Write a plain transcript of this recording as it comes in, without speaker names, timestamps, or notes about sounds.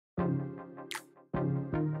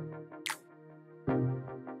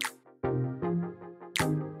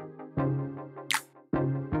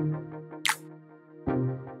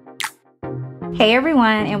Hey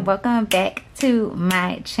everyone, and welcome back to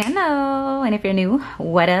my channel. And if you're new,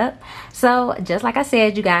 what up? So just like I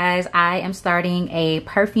said, you guys, I am starting a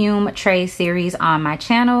perfume tray series on my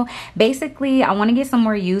channel. Basically, I want to get some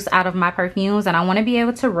more use out of my perfumes, and I want to be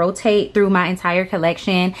able to rotate through my entire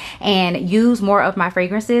collection and use more of my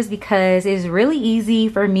fragrances, because it's really easy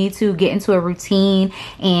for me to get into a routine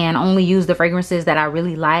and only use the fragrances that I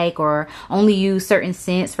really like, or only use certain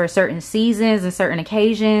scents for certain seasons and certain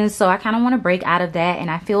occasions. So I kind of want to break out of that,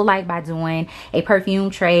 and I feel like by doing a perfume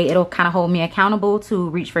tray, it'll kind of hold me accountable to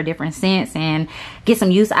reach for different scents and get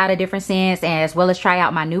some use out of different scents, as well as try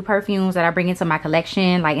out my new perfumes that I bring into my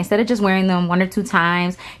collection. Like, instead of just wearing them 1 or 2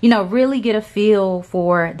 times, you know, really get a feel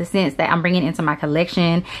for the scents that I'm bringing into my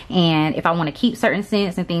collection, and if I want to keep certain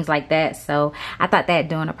scents and things like that. So I thought that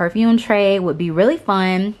doing a perfume tray would be really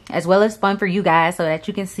fun, as well as fun for you guys, so that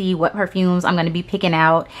you can see what perfumes I'm going to be picking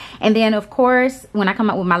out. And then of course, when I come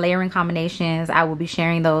up with my layering combinations, I will be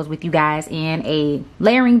sharing those with you guys in a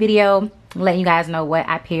layering video, letting you guys know what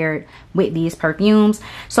I paired with these perfumes.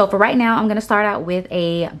 So for right now, I'm going to start out with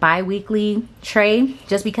a bi-weekly tray,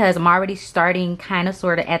 just because I'm already starting kind of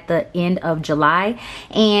sort of at the end of July.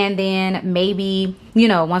 And then maybe, you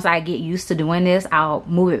know, once I get used to doing this, I'll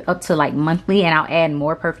move it up to like monthly, and I'll add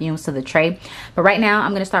more perfumes to the tray. But right now,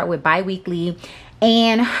 I'm going to start with bi-weekly.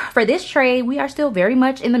 And for this tray, we are still very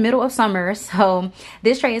much in the middle of summer. So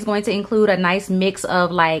this tray is going to include a nice mix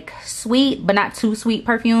of like sweet, but not too sweet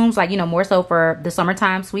perfumes, like, you know, more so for the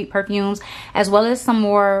summertime sweet perfumes, as well as some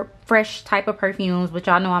more fresh type of perfumes, which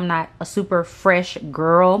y'all know I'm not a super fresh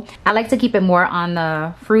girl. I like to keep it more on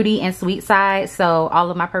the fruity and sweet side, so all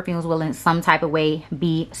of my perfumes will in some type of way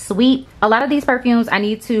be sweet. A lot of these perfumes I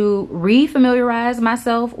need to re-familiarize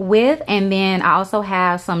myself with, and then I also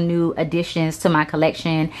have some new additions to my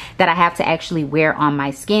collection that I have to actually wear on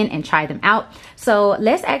my skin and try them out. So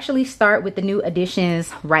let's actually start with the new additions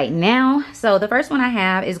right now. So the first one I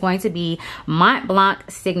have is going to be Mont Blanc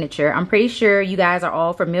Signature. I'm pretty sure you guys are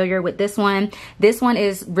all familiar with this one. This one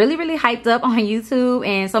is really hyped up on YouTube,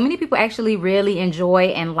 and so many people actually really enjoy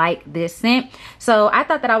and like this scent. So I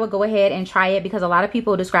thought that I would go ahead and try it, because a lot of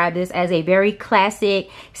people describe this as a very classic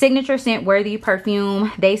signature scent worthy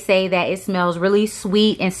perfume. They say that it smells really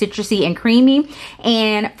sweet and citrusy and creamy.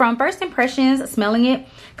 And from first impressions smelling it,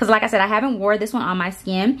 because like I said, I haven't wore this one on my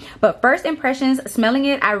skin, but first impressions smelling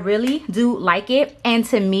it, I really do like it. And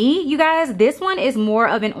to me, you guys, this one is more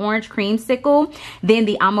of an orange creamsicle than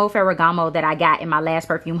the Amo Ferragamo that I got in my last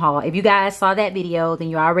perfume haul. If you guys saw that video, then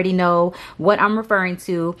you already know what I'm referring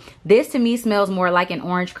to. This to me smells more like an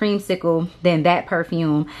orange creamsicle than that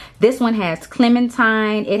perfume. This one has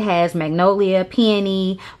clementine, it has magnolia,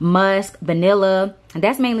 peony, musk, vanilla. And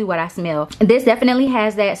that's mainly what I smell. This definitely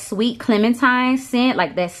has that sweet clementine scent,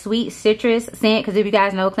 like that sweet citrus scent, because if you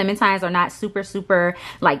guys know, clementines are not super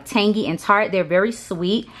like tangy and tart. They're very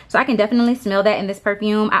sweet. So I can definitely smell that in this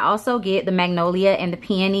perfume. I also get the magnolia and the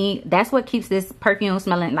peony. That's what keeps this perfume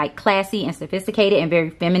smelling like classy and sophisticated and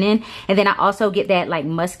very feminine. And then I also get that like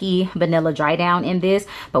musky vanilla dry down in this.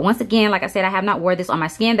 But once again, like I said, I have not wore this on my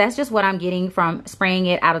skin. That's just what I'm getting from spraying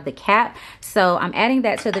it out of the cap. So I'm adding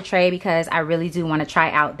that to the tray because I really do want to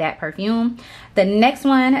try out that perfume. The next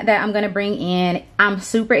one that I'm going to bring in, I'm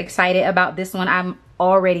super excited about this one. I'm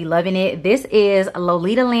already loving it. This is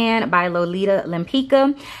Lolita Land by Lolita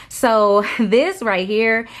Lempicka. So this right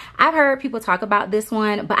here, I've heard people talk about this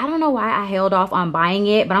one, but I don't know why I held off on buying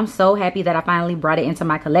it, but I'm so happy that I finally brought it into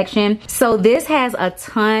my collection. So this has a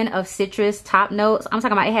ton of citrus top notes. I'm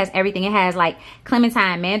talking about, it has everything. It has like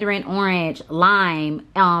clementine, mandarin orange, lime.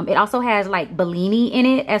 It also has like Bellini in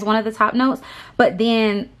it as one of the top notes, but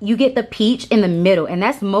then you get the peach in the middle, and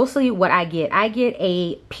that's mostly what I get. I get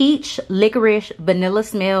a peach, licorice, vanilla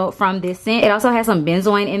smell from this scent. It also has some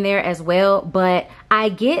benzoin in there as well, but I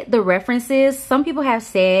get the references. Some people have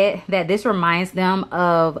said that this reminds them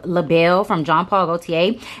of La Belle from Jean Paul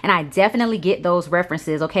Gaultier, and I definitely get those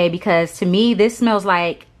references, okay? Because to me, this smells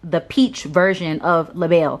like the peach version of La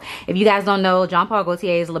Belle. If you guys don't know, Jean Paul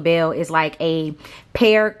Gaultier's La Belle is like a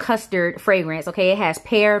pear custard fragrance, okay? It has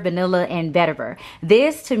pear, vanilla, and vetiver.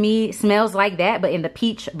 This to me smells like that, but in the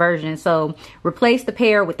peach version. So replace the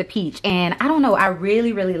pear with the peach. And I don't know, I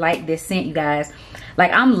really like this scent, you guys.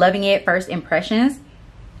 Like, I'm loving it first impressions.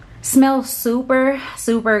 Smells super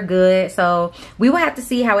good. So we will have to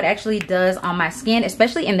see how it actually does on my skin,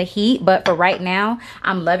 especially in the heat, but for right now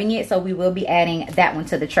I'm loving it, so we will be adding that one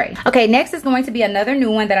to the tray. Okay, next is going to be another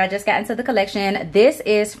new one that I just got into the collection. This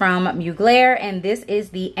is from Mugler, and this is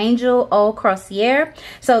the Angel Eau Croisiere.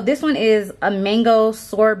 So this one is a mango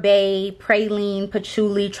sorbet praline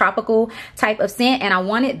patchouli tropical type of scent, and I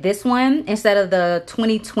wanted this one instead of the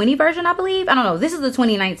 2020 version, I believe. I don't know, this is the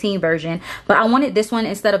 2019 version, but I wanted this one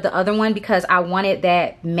instead of the other one because I wanted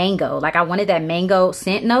that mango, like I wanted that mango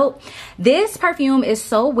scent note. This perfume is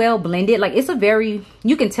so well blended, like it's a very,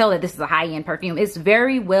 you can tell that this is a high-end perfume. It's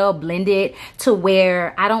very well blended to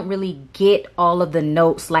where I don't really get all of the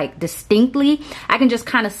notes like distinctly. I can just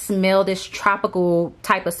kind of smell this tropical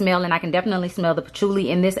type of smell, and I can definitely smell the patchouli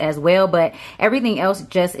in this as well, but everything else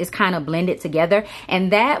just is kind of blended together.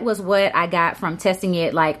 And that was what I got from testing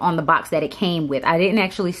it like on the box that it came with. I didn't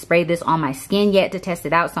actually spray this on my skin yet to test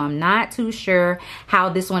it out, so I'm not too sure how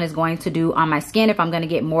this one is going to do on my skin, if I'm going to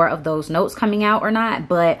get more of those notes coming out or not.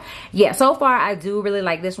 But yeah, so far I do really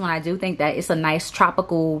like this one. I do think that it's a nice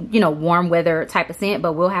tropical, you know, warm weather type of scent,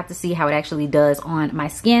 but we'll have to see how it actually does on my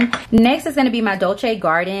skin. Next is going to be my Dolce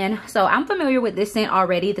Garden. So I'm familiar with this scent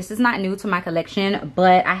already. This is not new to my collection,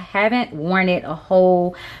 but I haven't worn it a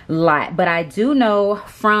whole lot. But I do know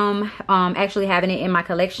from actually having it in my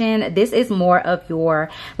collection, this is more of your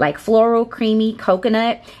like floral creamy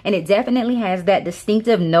coconut, and it definitely has that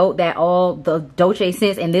distinctive note that all the Dolce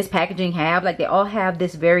scents in this packaging have. Like they all have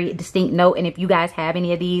this very distinct note, and if you guys have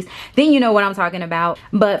any of these, then you know what I'm talking about.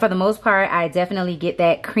 But for the most part, I definitely get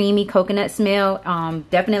that creamy coconut smell.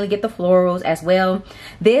 Definitely get the florals as well.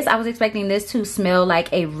 This, I was expecting this to smell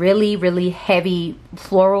like a really heavy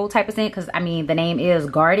floral type of scent, because I mean the name is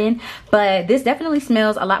garden, but this definitely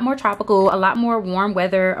smells a lot more tropical, a lot more warm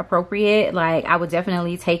weather appropriate. Like I would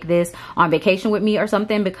definitely take this on vacation with me or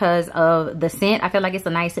something because of the scent. I feel like it's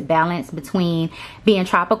a nice balance between being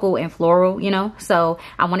tropical and floral, you know. So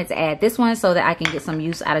I wanted to add this one so that I can get some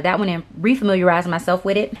use out of that one and refamiliarize myself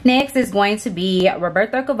with it. Next is going to be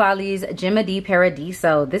Roberto Cavalli's Gemma di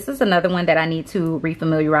Paradiso. This is another one that I need to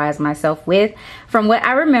refamiliarize myself with. From what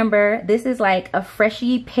I remember, this is like a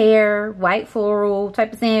freshy pear white floral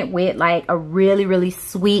type of scent with like a really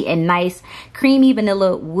sweet and nice creamy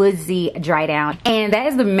vanilla woodsy dry down. And that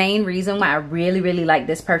is the main reason why I really like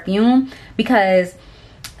this perfume, because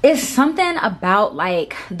it's something about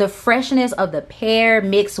like the freshness of the pear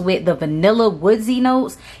mixed with the vanilla woodsy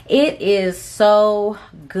notes. It is so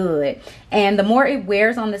good, and the more it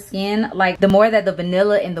wears on the skin, like the more that the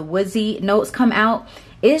vanilla and the woodsy notes come out.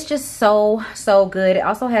 It's just so good. It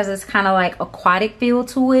also has this kind of like aquatic feel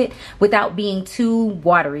to it without being too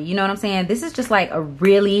watery, you know what I'm saying? This is just like a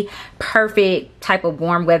really perfect type of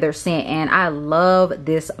warm weather scent, and I love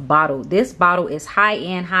this bottle. This bottle is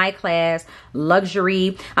high-end, high class,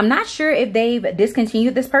 luxury. I'm not sure if they've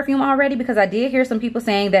discontinued this perfume already, because I did hear some people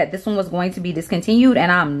saying that this one was going to be discontinued,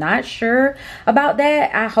 and I'm not sure about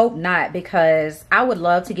that. I hope not, because I would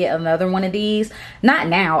love to get another one of these. Not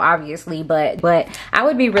now, obviously, but I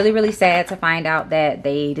would be really sad to find out that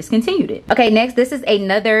they discontinued it. Okay, next, this is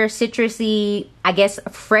another citrusy, I guess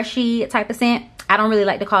freshy type of scent. I don't really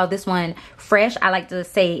like to call this one fresh. I like to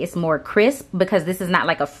say it's more crisp, because this is not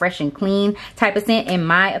like a fresh and clean type of scent in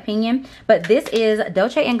my opinion. But this is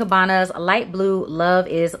Dolce & Gabbana's Light Blue Love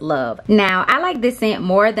is Love. Now, I like this scent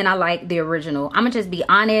more than I like the original. I'm gonna just be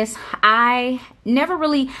honest. I never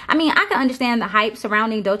really, I mean, I can understand the hype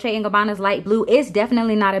surrounding Dolce & Gabbana's Light Blue. It's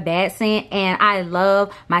definitely not a bad scent, and I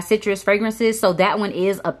love my citrus fragrances, so that one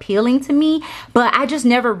is appealing to me, but I just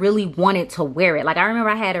never really wanted to wear it. Like I remember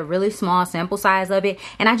I had a really small sample size of it,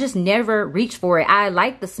 and I just never reached for it. I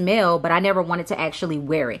like the smell, but I never wanted to actually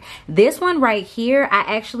wear it. This one right here, I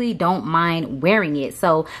actually don't mind wearing it.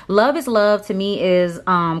 So Love is Love to me is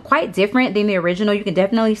quite different than the original. You can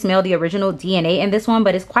definitely smell the original DNA in this one,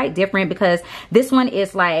 but it's quite different because this one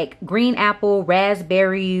is like green apple,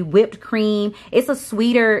 raspberry, whipped cream. It's a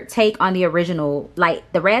sweeter take on the original. Like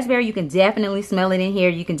the raspberry, you can definitely smell it in here.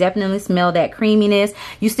 You can definitely smell that creaminess.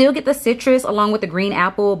 You still get the citrus along with the green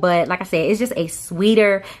apple, but like I said, it's just a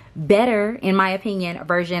sweeter, better, in my opinion,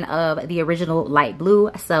 version of the original Light Blue.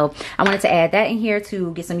 So I wanted to add that in here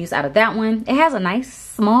to get some use out of that one. It has a nice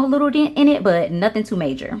small little dent in it, but nothing too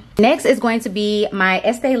major. Next is going to be my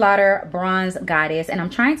Estee Lauder Bronze Goddess, and I'm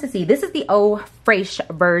trying to see, this is the Eau Fraiche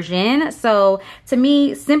version. So to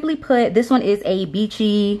me, simply put, this one is a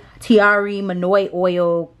beachy tiare manoi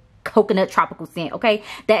oil coconut tropical scent. Okay,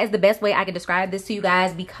 that is the best way I can describe this to you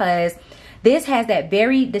guys, because This has that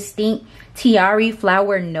very distinct tiare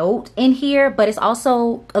flower note in here, but it's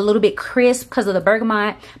also a little bit crisp because of the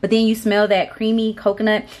bergamot. But then you smell that creamy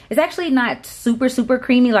coconut. It's actually not super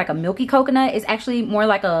creamy like a milky coconut. It's actually more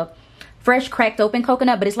like a fresh cracked open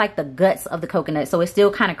coconut, but it's like the guts of the coconut, so it's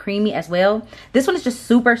still kind of creamy as well. This one is just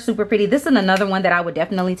super pretty. This is another one that I would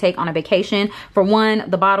definitely take on a vacation. For one,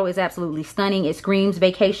 the bottle is absolutely stunning. It screams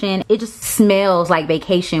vacation. It just smells like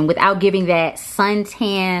vacation without giving that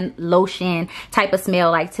suntan lotion type of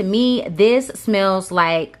smell. Like, to me, this smells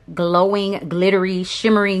like glowing, glittery,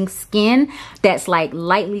 shimmering skin that's like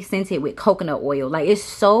lightly scented with coconut oil. Like, it's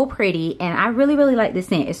so pretty, and I really like this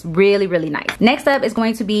scent. It's really nice. Next up is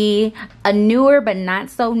going to be a newer but not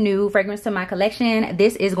so new fragrance to my collection.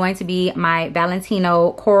 This is going to be my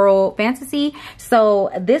Valentino Coral Fantasy.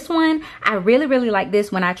 So this one, I really like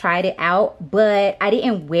this when I tried it out, but I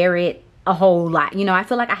didn't wear it a whole lot. You know, I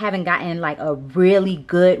feel like I haven't gotten like a really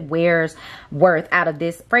good wear's worth out of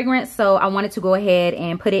this fragrance, so I wanted to go ahead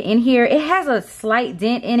and put it in here. It has a slight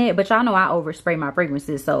dent in it, but y'all know I overspray my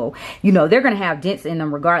fragrances, so you know they're gonna have dents in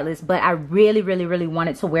them regardless. But I really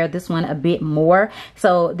wanted to wear this one a bit more.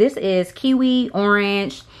 So this is kiwi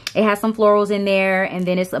orange. It has some florals in there, and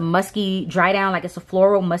then it's a musky dry down, like it's a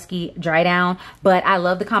floral musky dry down. But I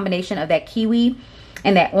love the combination of that kiwi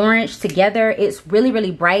and that orange together. It's really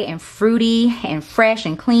bright and fruity and fresh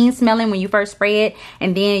and clean smelling when you first spray it,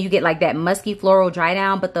 and then you get like that musky floral dry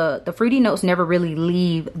down, but the fruity notes never really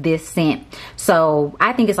leave this scent. So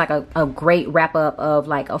I think it's like a great wrap up of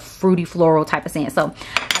like a fruity floral type of scent. So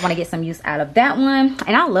I want to get some use out of that one.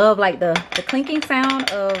 And I love like the clinking sound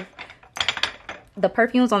of the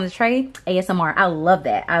perfumes on the tray. ASMR. I love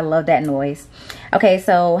that noise. Okay,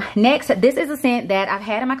 so next, this is a scent that I've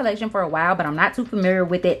had in my collection for a while, but I'm not too familiar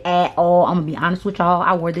with it at all. I'm gonna be honest with y'all.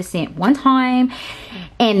 I wore this scent one time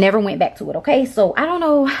and never went back to it. Okay, so I don't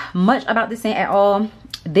know much about this scent at all.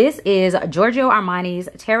 This is Giorgio Armani's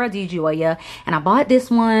Terra di Gioia, and I bought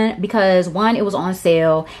this one because one, it was on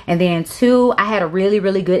sale, and then two, I had a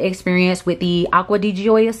really good experience with the Acqua di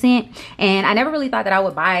Gioia scent, and I never really thought that I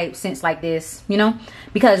would buy scents like this, you know,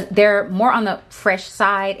 because they're more on the fresh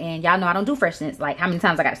side, and y'all know I don't do fresh scents. Like, how many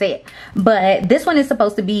times I gotta say it? But this one is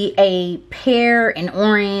supposed to be a pear and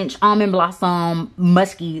orange almond blossom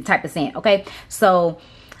musky type of scent. Okay, so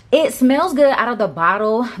it smells good out of the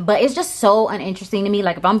bottle, but it's just so uninteresting to me.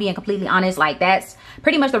 Like, if I'm being completely honest, like that's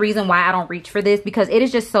pretty much the reason why I don't reach for this, because it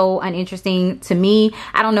is just so uninteresting to me.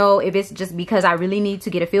 I don't know if it's just because I really need to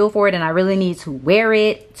get a feel for it and I really need to wear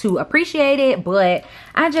it to appreciate it, but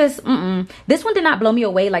I just, this one did not blow me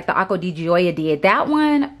away like the Acqua di Gioia did. That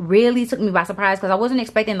one really took me by surprise because I wasn't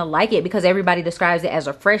expecting to like it, because everybody describes it as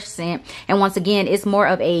a fresh scent. And once again, it's more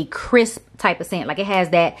of a crisp type of scent. Like, it has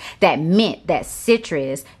that mint, that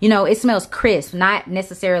citrus, you know, it smells crisp, not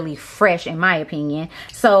necessarily fresh in my opinion.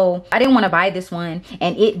 So I didn't want to buy this one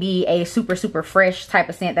and it be a super fresh type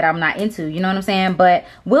of scent that I'm not into, you know what I'm saying? But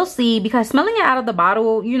we'll see, because smelling it out of the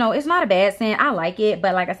bottle, you know, it's not a bad scent. I like it,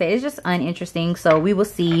 but like I said, it's just uninteresting. So we will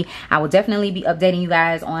see. I will definitely be updating you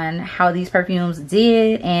guys on how these perfumes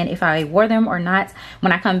did and if I wore them or not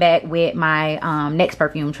when I come back with my next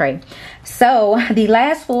perfume tray. So the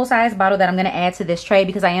last full-size bottle that I'm going to add to this tray,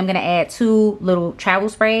 because I am going to add 2 little travel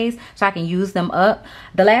sprays so I can use them up.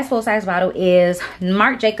 The last full-size bottle is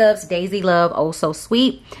Marc Jacobs Daisy Love Oh So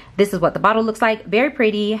Sweet. This is what the bottle looks like. Very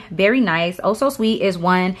pretty, very nice. Oh So Sweet is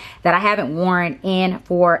one that I haven't worn in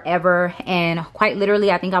forever, and quite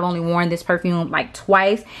literally I think I've only worn this perfume like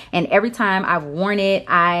twice, and every time I've worn it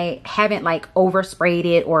I haven't like oversprayed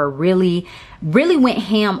it or really went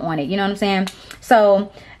ham on it, you know what I'm saying?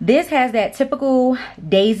 So this has that typical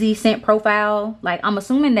daisy scent profile. Like, I'm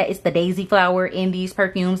assuming that it's the daisy flower in these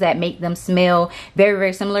perfumes that make them smell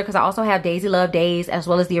very similar, because I also have Daisy Love Days as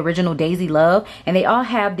well as the original Daisy Love, and they all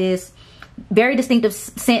have this very distinctive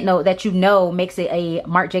scent note that, you know, makes it a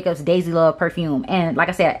Marc Jacobs Daisy Love perfume. And like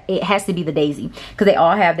I said, it has to be the daisy because they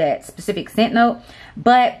all have that specific scent note.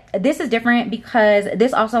 But this is different because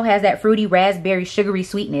this also has that fruity raspberry sugary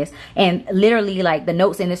sweetness, and literally like the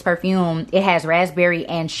notes in this perfume, it has raspberry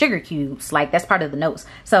and sugar cubes. Like, that's part of the notes.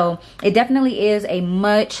 So it definitely is a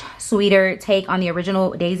much sweeter take on the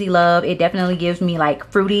original Daisy Love. It definitely gives me like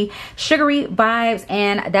fruity sugary vibes,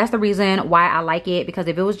 and that's the reason why I like it, because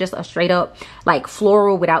if it was just a straight up like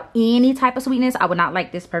floral without any type of sweetness, I would not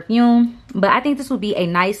like this perfume. But I think this would be a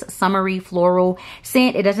nice summery floral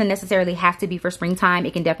scent. It doesn't necessarily have to be for springtime.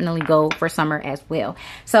 It can definitely go for summer as well.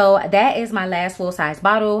 So that is my last full-size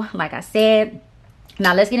bottle, like I said.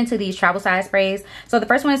 Now let's get into these travel size sprays. So the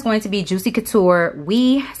first one is going to be Juicy Couture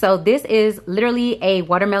Oui. So this is literally a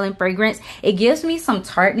watermelon fragrance. It gives me some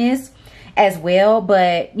tartness as well,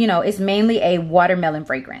 but you know, it's mainly a watermelon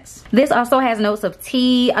fragrance. This also has notes of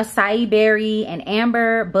tea, acai berry, and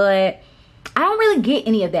amber, but I don't really get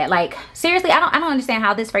any of that. Like, seriously, I don't understand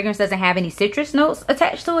how this fragrance doesn't have any citrus notes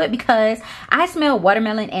attached to it, because I smell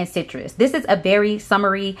watermelon and citrus. This is a very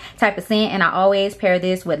summery type of scent, and I always pair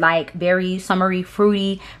this with like very summery,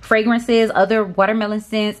 fruity fragrances, other watermelon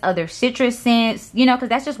scents, other citrus scents, you know, because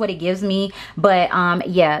that's just what it gives me. But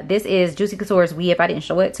yeah, this is Juicy Couture's We. If I didn't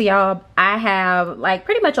show it to y'all, I have like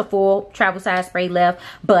pretty much a full travel size spray left,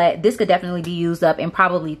 but this could definitely be used up in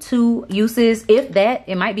probably 2 uses, if that.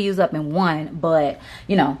 It might be used up in 1, but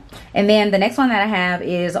you know. And then the next one that I have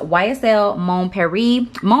is YSL Mon Paris.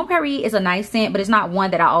 Mon Paris is a nice scent, but it's not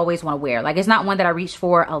one that I always want to wear. Like, it's not one that I reach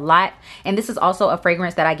for a lot, and this is also a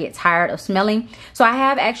fragrance that I get tired of smelling. So I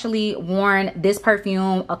have actually worn this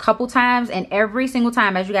perfume a couple times, and every single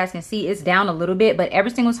time, as you guys can see, it's down a little bit, but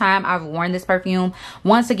every single time I've worn this perfume,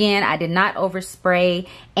 once again, I did not overspray,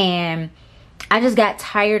 and I just got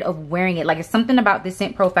tired of wearing it. Like, it's something about this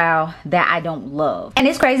scent profile that I don't love. And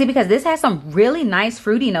it's crazy because this has some really nice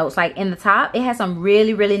fruity notes. Like, in the top, it has some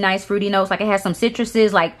really, really nice fruity notes. Like, it has some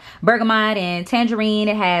citruses like bergamot and tangerine.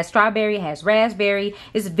 It has strawberry, it has raspberry.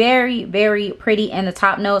 It's very, very pretty in the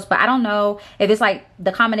top notes, but I don't know if it's like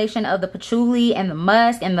the combination of the patchouli and the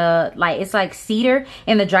musk and the, like, it's like cedar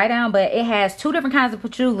in the dry down, but it has 2 different kinds of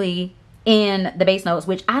patchouli in the base notes,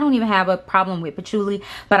 which I don't even have a problem with patchouli,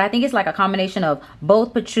 but I think it's like a combination of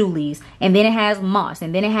both patchoulis, and then it has moss,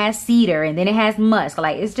 and then it has cedar, and then it has musk.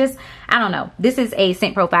 Like, it's just, I don't know. This is a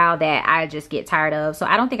scent profile that I just get tired of, so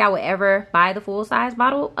I don't think I would ever buy the full size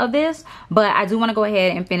bottle of this, but I do want to go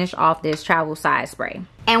ahead and finish off this travel size spray.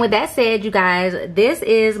 And with that said, you guys, this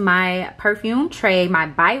is my perfume tray, my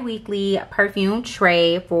bi-weekly perfume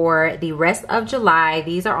tray for the rest of July.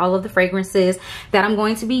 These are all of the fragrances that I'm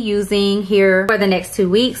going to be using here for the next 2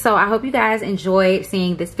 weeks. So I hope you guys enjoyed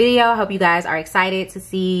seeing this video. I hope you guys are excited to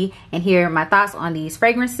see and hear my thoughts on these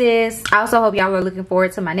fragrances. I also hope y'all are looking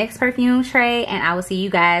forward to my next perfume tray, and I will see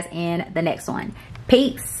you guys in the next one.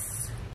 Peace.